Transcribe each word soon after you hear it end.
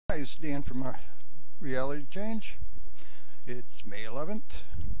Hi, it's Dan from Reality Change. It's May 11th,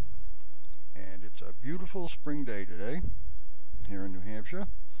 and it's a beautiful spring day today here in New Hampshire.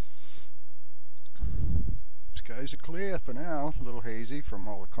 Skies are clear for now, a little hazy from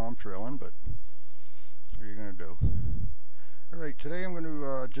all the contrailing, but what are you going to do? Alright, today I'm going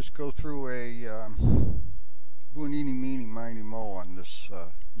to just go through do an eeny, meeny, miny, mo on this,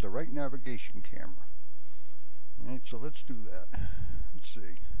 the right navigation camera. Alright, so let's do that. Let's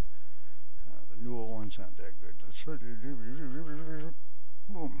see. The newer ones aren't that good. Let's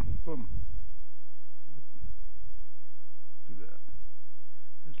boom, boom. Do that.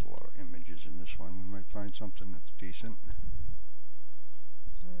 There's a lot of images in this one. We might find something that's decent.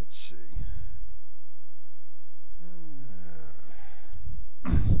 Let's see.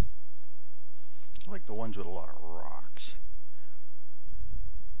 I like the ones with a lot of rocks.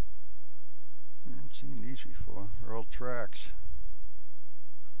 I haven't seen these before. They're all tracks.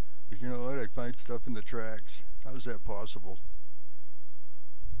 But you know what? I find stuff in the tracks. How's that possible?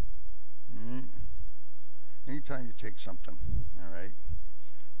 Anytime you take something, alright,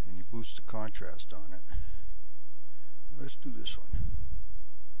 and you boost the contrast on it. Let's do this one.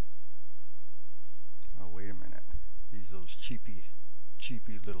 Oh, wait a minute. Those cheapy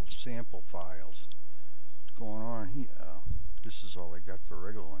little sample files. What's going on here? This is all I got for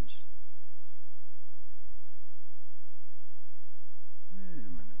regular ones. Wait a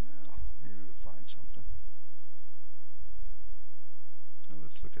minute now. Maybe we'll find something. Now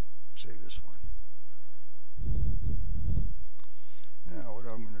let's look at, say, this one. Now what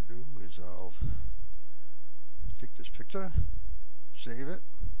I'm going to do is I'll take this picture, save it,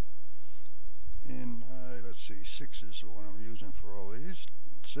 and let's see, 6 is the one I'm using for all these.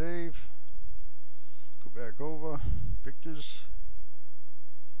 Save, go back over, pictures,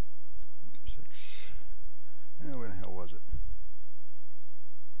 6, and where the hell was it?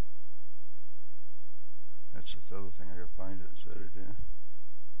 That's the other thing, I gotta find it. Is that it there?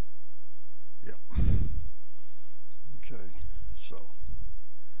 Yep. Okay, so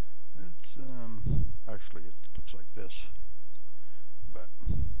it's actually it looks like this, but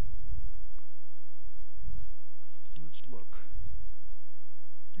let's look.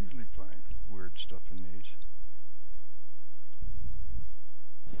 Usually find weird stuff in these.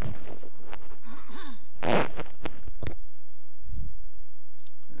 Yeah,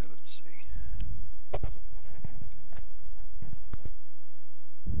 let's see.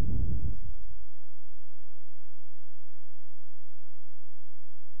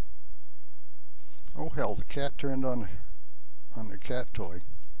 Oh hell, the cat turned on the cat toy.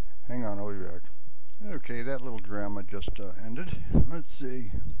 Hang on, I'll be back. Okay, that little drama just ended. Let's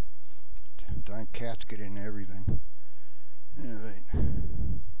see. Darn cats get into everything. Alright.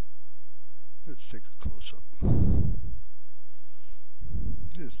 Let's take a close up.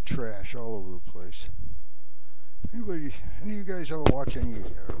 There's trash all over the place. Any of you guys ever watch any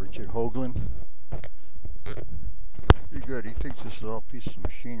Richard Hoagland? Pretty good. He thinks this is all pieces of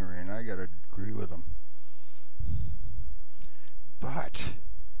machinery, and I gotta agree with him. But,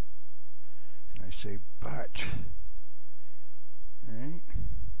 and I say but, right?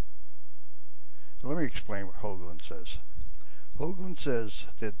 So let me explain what Hoagland says. Hoagland says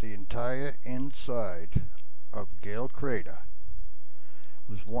that the entire inside of Gale Crater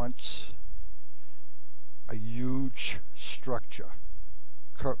was once a huge structure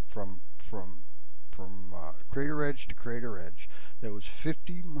cut from crater edge to crater edge that was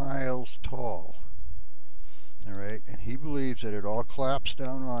 50 miles tall. Alright, and he believes that it all collapsed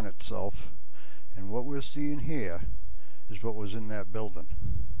down on itself, and what we're seeing here is what was in that building.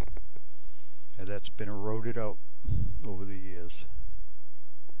 And that's been eroded out over the years.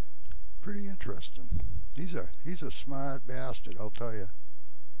 Pretty interesting. He's a smart bastard, I'll tell you.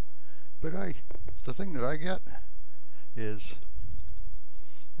 But the thing that I get is,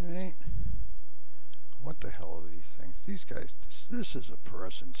 what the hell are these things? These guys, this is a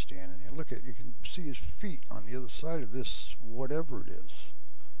person standing there. Look at, you can see his feet on the other side of this, whatever it is.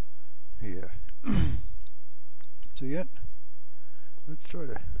 Here. See it? Let's try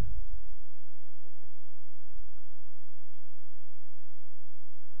to.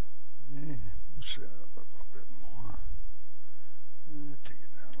 Set it up a little bit more. Take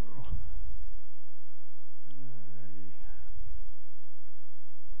it down a little.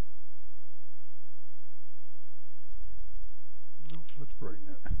 Nope, let's brighten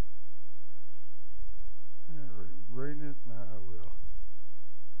it. Brighten it? Now I will.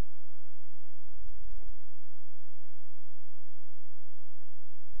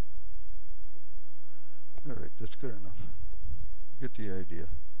 Alright, that's good enough. Get the idea.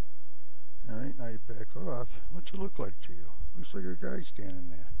 Alright, now you back off. What's it look like to you? Looks like a guy standing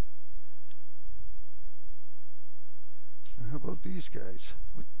there. How about these guys?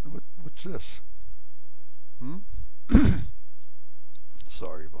 What's this? Hmm?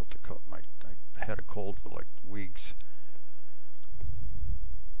 Sorry about the cold. I had a cold for like weeks.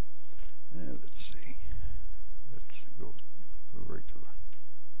 Let's see. Let's go right to the.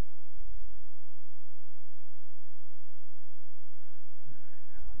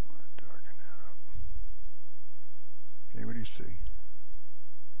 I want to darken that up. Okay, what do you see?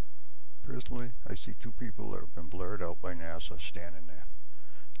 Personally, I see two people that have been blurred out by NASA standing there.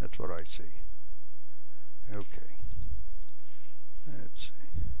 That's what I see. Okay. Let's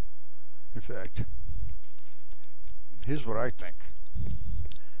see. In fact, here's what I think.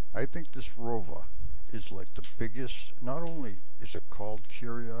 I think this rover is like the biggest, not only is it called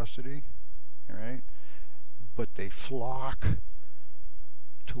Curiosity, right, but they flock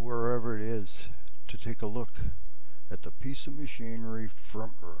to wherever it is to take a look at the piece of machinery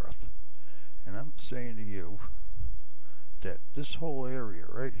from Earth. And I'm saying to you that this whole area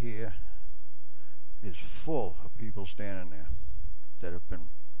right here is full of people standing there that have been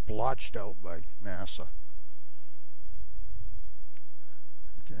blotched out by NASA.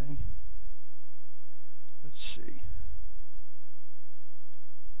 Okay, let's see.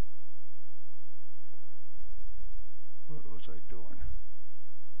 What was I doing?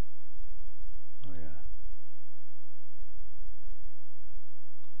 Oh yeah.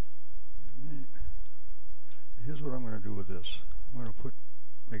 Right. Here's what I'm going to do with this. I'm going to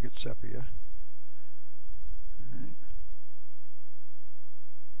make it sepia. Right.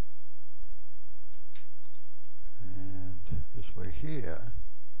 And this way here,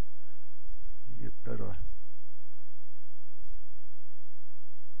 you get better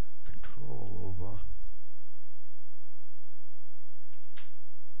control over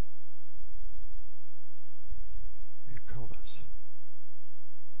your colors.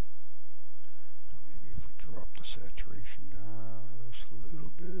 Now maybe if we drop the saturation down just a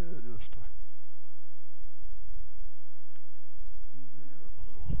little bit, just to bring it up a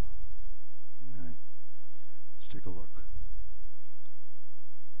little. All right, let's take a look.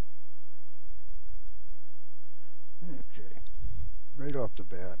 Okay, right off the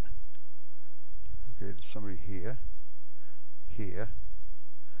bat. Okay, there's somebody here, here.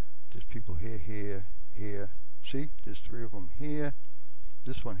 There's people here, here, here. See, there's three of them here.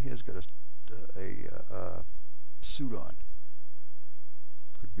 This one here's got a suit on.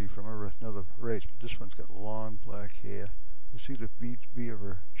 Could be from another race, but this one's got long black hair. You see the V of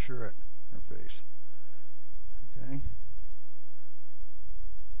her shirt, her face. Okay.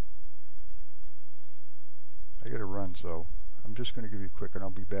 I gotta run, so I'm just gonna give you a quick, and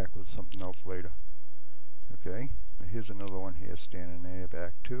I'll be back with something else later. Okay, here's another one here standing there,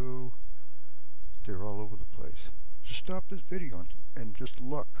 back two. They're all over the place. Just stop this video and just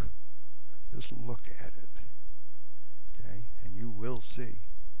look. Just look at it. Okay, and you will see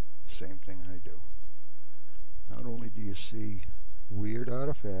the same thing I do. Not only do you see weird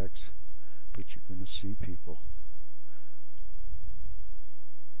artifacts, but you're gonna see people.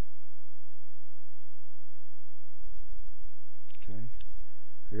 Okay,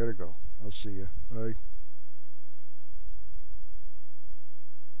 I gotta go. I'll see you. Bye.